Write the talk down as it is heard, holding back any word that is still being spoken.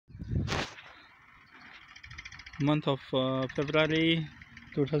month of February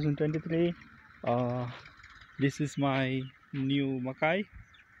 2023. This is my new makai,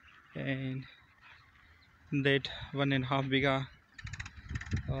 and that 1.5 biga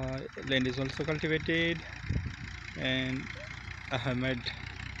land is also cultivated, and I have made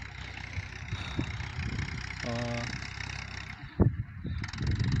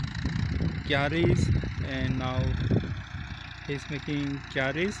kyaris, and now he's making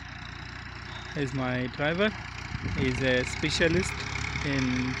kyaris. He's my driver. He's a specialist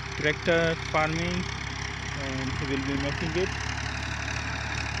in tractor farming, and he will be making it.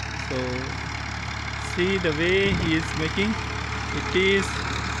 So see the way he is making it. Is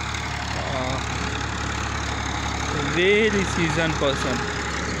a very seasoned person.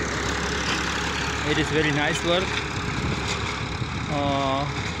 It is very nice work.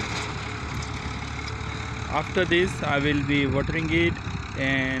 After this I will be watering it,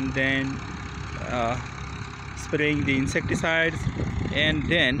 and then spraying the insecticides, and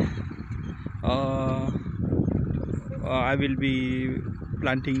then I will be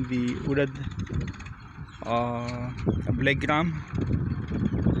planting the urad, black gram,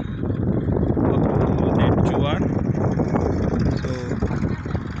 then jowar.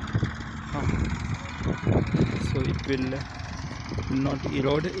 So it will not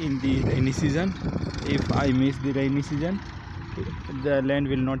erode in the rainy season. If I miss the rainy season, the land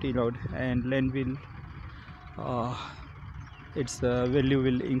will not erode, and land will its value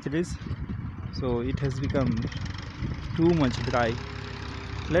will increase. So it has become too much dry.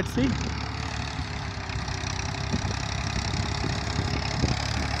 Let's see.